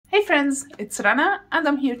friends, it's Rana and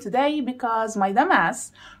I'm here today because my dumbass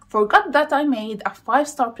forgot that I made a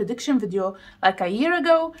 5-star prediction video like a year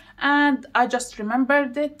ago and I just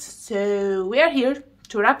remembered it, so we are here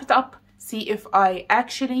to wrap it up, see if I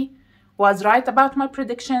actually was right about my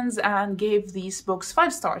predictions and gave these books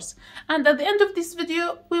 5 stars. And at the end of this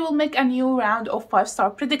video, we will make a new round of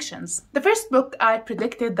 5-star predictions. The first book I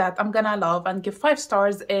predicted that I'm gonna love and give 5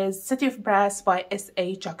 stars is City of Brass by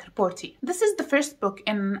S.A. Chakraborty. This is the first book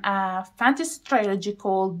in a fantasy trilogy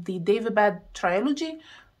called the Daevabad trilogy.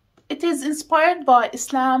 It is inspired by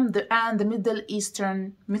Islam and the Middle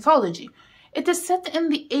Eastern mythology. It is set in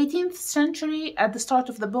the 18th century. At the start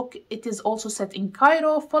of the book, it is also set in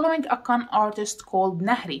Cairo, following a con artist called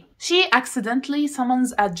Nahri. She accidentally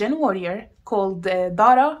summons a jinn warrior called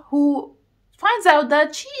Dara, who finds out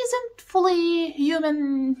that she isn't fully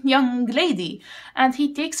human young lady, and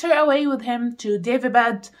he takes her away with him to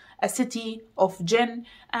Daevabad, a city of jinn,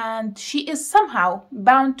 and she is somehow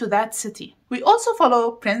bound to that city. We also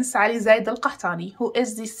follow Prince Ali Zaid al-Qahtani, who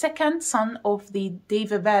is the second son of the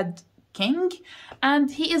Daevabad king,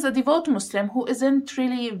 and he is a devout Muslim who isn't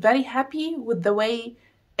really very happy with the way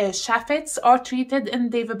Shafets are treated in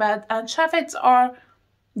Daevabad, and Shafets are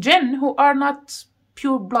jinn who are not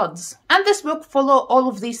pure bloods. And this book follow all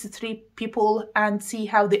of these three people and see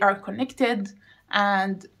how they are connected,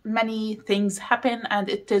 and many things happen, and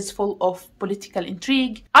it is full of political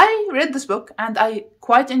intrigue. I read this book and I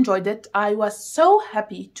quite enjoyed it. I was so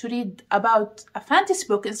happy to read about a fantasy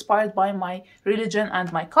book inspired by my religion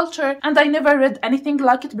and my culture, and I never read anything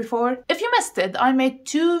like it before. If you missed it, I made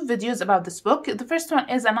 2 videos about this book. The first one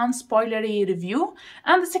is a non-spoilery review,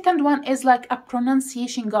 and the second one is like a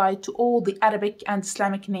pronunciation guide to all the Arabic and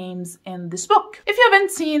Islamic names in this book. If you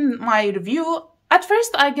haven't seen my review, at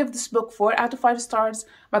first I gave this book 4 out of 5 stars,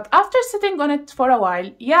 but after sitting on it for a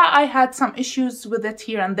while, yeah, I had some issues with it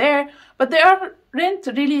here and there, but they aren't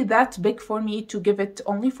really that big for me to give it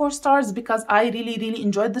only 4 stars because I really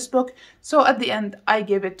enjoyed this book. So at the end, I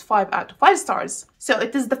gave it 5 out of 5 stars. So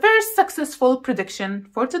it is the first successful prediction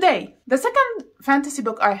for today. The second fantasy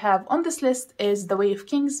book I have on this list is The Way of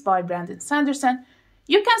Kings by Brandon Sanderson.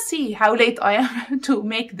 You can see how late I am to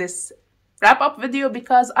make this wrap-up video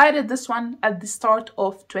because I read this one at the start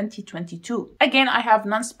of 2022. Again, I have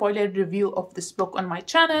non-spoiler review of this book on my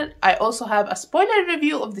channel. I also have a spoiler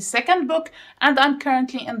review of the second book, and I'm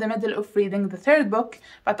currently in the middle of reading the third book,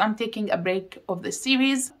 but I'm taking a break of the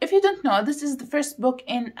series. If you don't know, this is the first book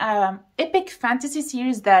in an epic fantasy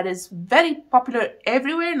series that is very popular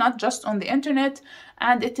everywhere, not just on the internet,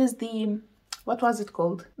 and it is the what was it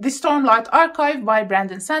called? The Stormlight Archive by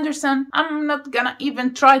Brandon Sanderson. I'm not gonna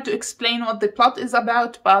even try to explain what the plot is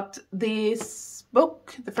about, but this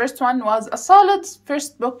book, the first one, was a solid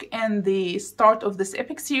first book in the start of this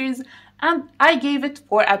epic series, and I gave it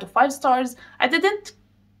 4 out of 5 stars. I didn't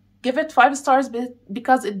give it 5 stars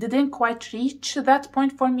because it didn't quite reach that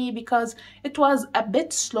point for me, because it was a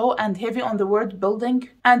bit slow and heavy on the world building,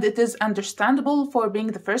 and it is understandable for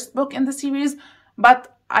being the first book in the series,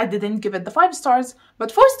 but I didn't give it the 5 stars. But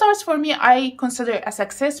 4 stars for me I consider a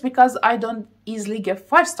success because I don't easily give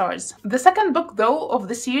 5 stars. The second book though of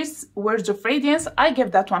the series, Words of Radiance, I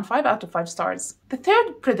give that one 5 out of 5 stars. The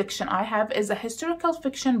third prediction I have is a historical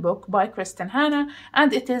fiction book by Kristen Hanna,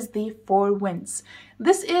 and it is The 4 Winds.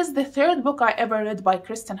 This is the third book I ever read by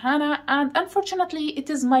Kristen Hanna, and unfortunately it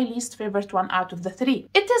is my least favorite one out of the 3.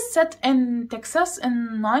 It is set in Texas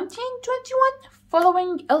in 1921,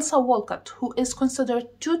 following Elsa Walcott, who is considered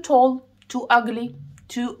too tall, too ugly,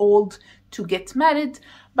 too old to get married,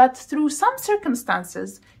 but through some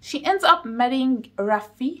circumstances, she ends up marrying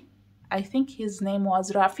Rafi. I think his name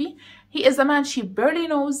was Rafi. He is a man she barely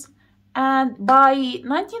knows, and by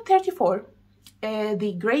 1934,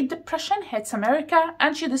 the Great Depression hits America,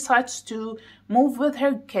 and she decides to move with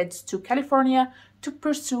her kids to California to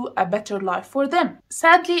pursue a better life for them.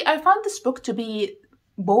 Sadly, I found this book to be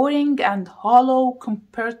boring and hollow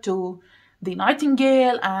compared to The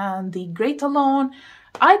Nightingale and The Great Alone.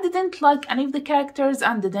 I didn't like any of the characters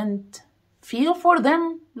and didn't feel for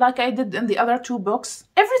them like I did in the other 2 books.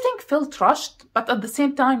 Everything felt rushed, but at the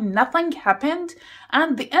same time nothing happened,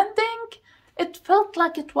 and the ending, it felt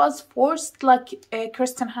like it was forced, like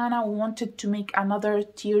Kristen Hanna wanted to make another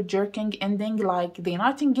tear-jerking ending like The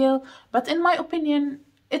Nightingale, but in my opinion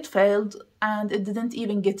it failed and it didn't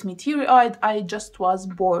even get me teary-eyed. I just was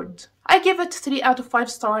bored. I give it 3 out of 5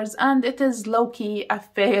 stars, and it is low-key a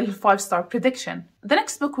fail 5-star prediction. The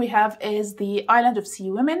next book we have is The Island of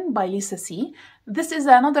Sea Women by Lisa C. This is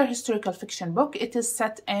another historical fiction book. It is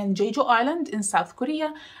set in Jeju Island in South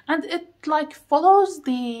Korea, and it follows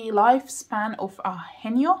the lifespan of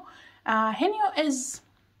Haenyo. Haenyo is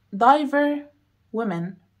Diver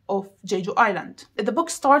Women of Jeju Island. The book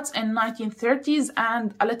starts in 1930s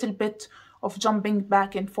and a little bit of jumping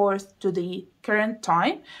back and forth to the current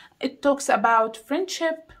time. It talks about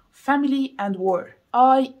friendship, family, and war.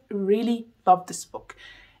 I really love this book.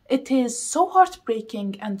 It is so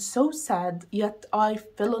heartbreaking and so sad, yet I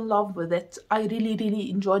fell in love with it. I really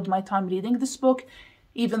enjoyed my time reading this book,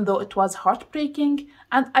 even though it was heartbreaking,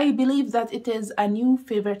 and I believe that it is a new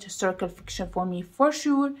favorite historical fiction for me for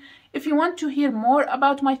sure. If you want to hear more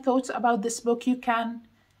about my thoughts about this book, you can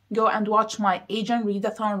go and watch my Asian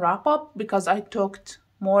Readathon wrap-up because I talked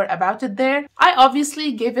more about it there. I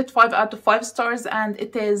obviously gave it 5 out of 5 stars, and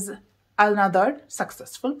it is another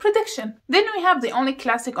successful prediction. Then we have the only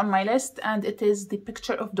classic on my list, and it is The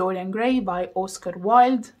Picture of Dorian Gray by Oscar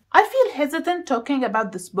Wilde. I feel hesitant talking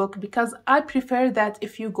about this book because I prefer that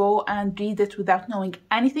if you go and read it without knowing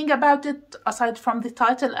anything about it aside from the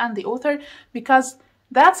title and the author, because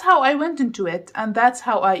that's how I went into it and that's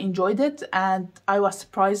how I enjoyed it, and I was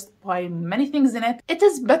surprised by many things in it. It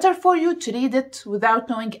is better for you to read it without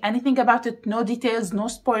knowing anything about it, no details, no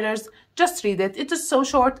spoilers, just read it. It is so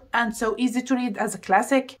short and so easy to read as a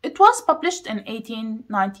classic. It was published in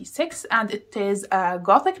 1896 and it is a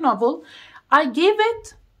Gothic novel. I gave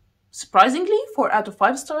it, surprisingly, 4 out of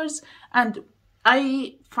 5 stars, and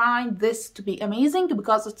I find this to be amazing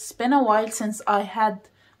because it's been a while since I had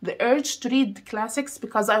the urge to read classics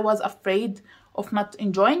because I was afraid of not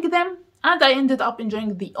enjoying them, and I ended up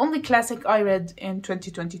enjoying the only classic I read in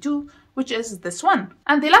 2022, which is this one.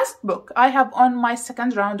 And the last book I have on my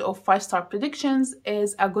second round of 5-star predictions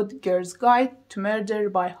is A Good Girl's Guide to Murder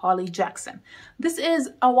by Holly Jackson. This is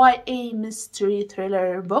a YA mystery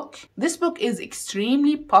thriller book. This book is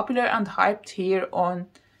extremely popular and hyped here on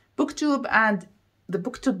booktube and the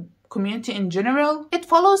booktube community in general. It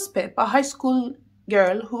follows Pip, a high school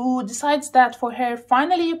girl who decides that for her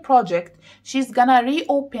final year project, she's gonna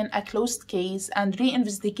reopen a closed case and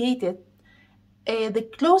reinvestigate it. The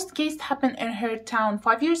closed case happened in her town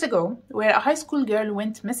 5 years ago, where a high school girl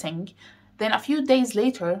went missing. Then a few days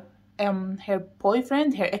later, her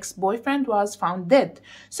ex-boyfriend was found dead.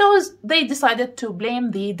 So they decided to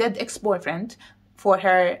blame the dead ex-boyfriend for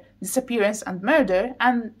her disappearance and murder,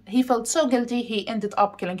 and he felt so guilty he ended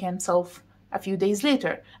up killing himself a few days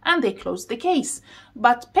later, and they closed the case.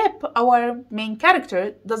 But Pip, our main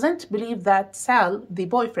character, doesn't believe that Sal, the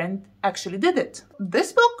boyfriend, actually did it.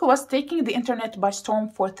 This book was taking the internet by storm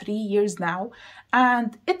for 3 years now,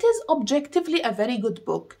 and it is objectively a very good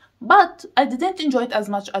book, but I didn't enjoy it as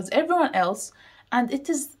much as everyone else, and it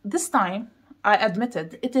is, this time, I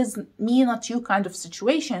admitted, it is me not you kind of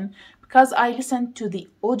situation, because I listened to the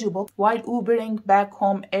audiobook while Ubering back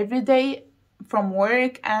home every day from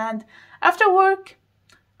work, and after work,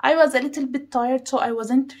 I was a little bit tired, so I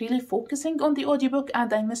wasn't really focusing on the audiobook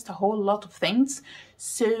and I missed a whole lot of things.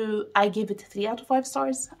 So I gave it 3 out of 5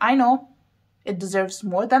 stars. I know it deserves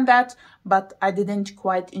more than that, but I didn't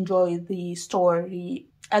quite enjoy the story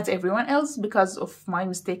as everyone else because of my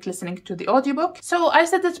mistake listening to the audiobook. So I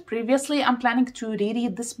said it previously, I'm planning to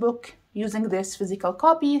reread this book using this physical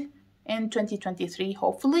copy in 2023,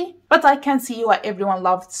 hopefully, but I can see why everyone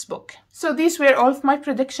loved this book. So these were all of my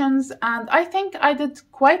predictions, and I think I did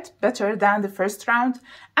quite better than the first round.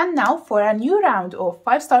 And now for a new round of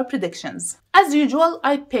 5-star predictions. As usual,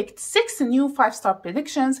 I picked 6 new 5-star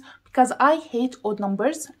predictions because I hate odd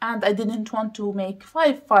numbers and I didn't want to make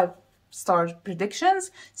 5-star predictions,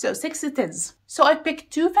 so 6 it is. So I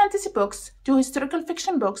picked 2 fantasy books, 2 historical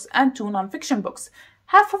fiction books, and 2 non-fiction books.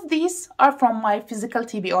 Half of these are from my physical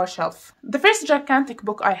TBR shelf. The first gigantic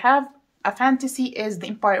book I have, a fantasy, is The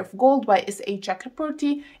Empire of Gold by S.A.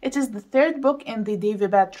 Chakraborty. It is the 3rd book in the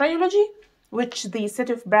Daevabad trilogy, which the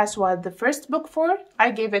City of Brass was the first book for.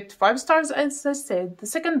 I gave it 5 stars, as I said. The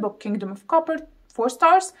second book, Kingdom of Copper, 4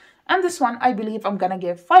 stars. And this one, I believe I'm gonna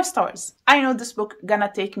give 5 stars. I know this book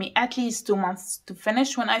gonna take me at least 2 months to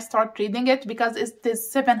finish when I start reading it because it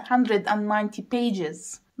is 790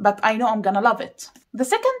 pages. But I know I'm gonna love it. The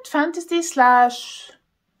second fantasy slash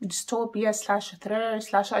dystopia slash thriller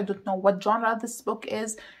slash I don't know what genre this book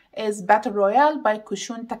is Battle Royale by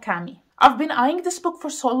Kushun Takami. I've been eyeing this book for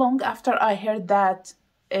so long after I heard that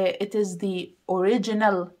it is the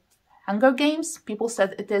original Hunger Games. People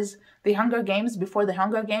said it is the Hunger Games before the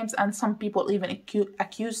Hunger Games, and some people even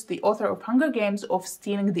accused the author of Hunger Games of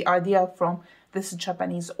stealing the idea from this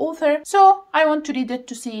Japanese author. So I want to read it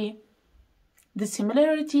to see the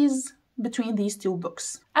similarities between these 2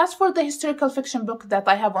 books. As for the historical fiction book that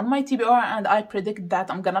I have on my TBR and I predict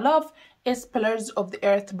that I'm gonna love is Pillars of the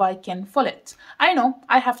Earth by Ken Follett. I know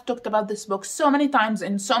I have talked about this book so many times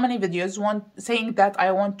in so many videos saying that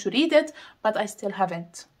I want to read it, but I still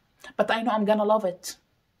haven't. but I know I'm gonna love it.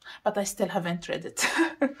 But I still haven't read it.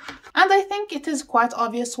 And I think it is quite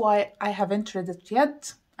obvious why I haven't read it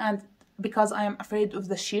yet. And because I am afraid of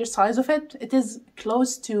the sheer size of it. It is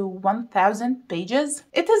close to 1,000 pages.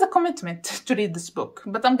 It is a commitment to read this book,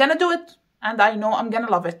 but I'm gonna do it. And I know I'm gonna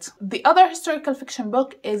love it. The other historical fiction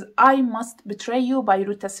book is I Must Betray You by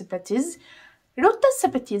Ruta Sepetys. Ruta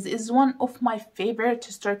Sepetys is one of my favorite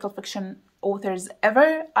historical fiction authors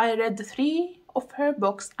ever. I read 3 of her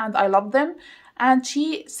books and I love them. And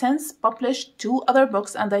she since published 2 other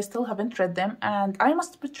books and I still haven't read them. And I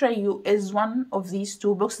Must Betray You is one of these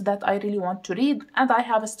 2 books that I really want to read. And I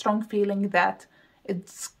have a strong feeling that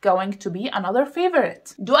it's going to be another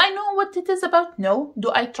favorite. Do I know what it is about? No.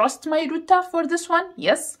 Do I trust my Ruta for this one?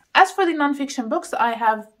 Yes. As for the non-fiction books, I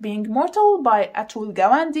have Being Mortal by Atul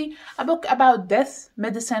Gawande, a book about death,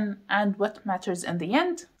 medicine, and what matters in the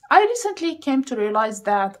end. I recently came to realize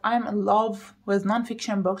that I'm in love with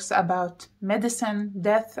non-fiction books about medicine,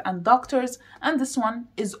 death, and doctors, and this one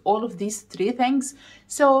is all of these 3 things,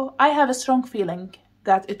 so I have a strong feeling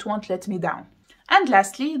that it won't let me down. And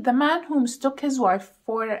lastly, The Man Who Mistook His Wife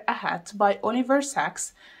for a Hat by Oliver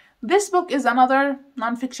Sacks. This book is another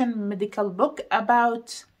non-fiction medical book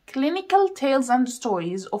about clinical tales and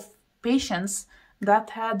stories of patients that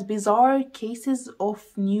had bizarre cases of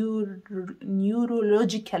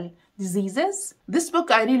neurological diseases. This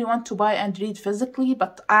book I really want to buy and read physically,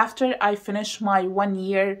 but after I finish my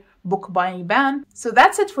 1-year book buying ban. So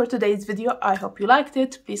that's it for today's video. I hope you liked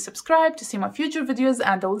it. Please subscribe to see my future videos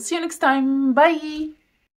and I will see you next time. Bye!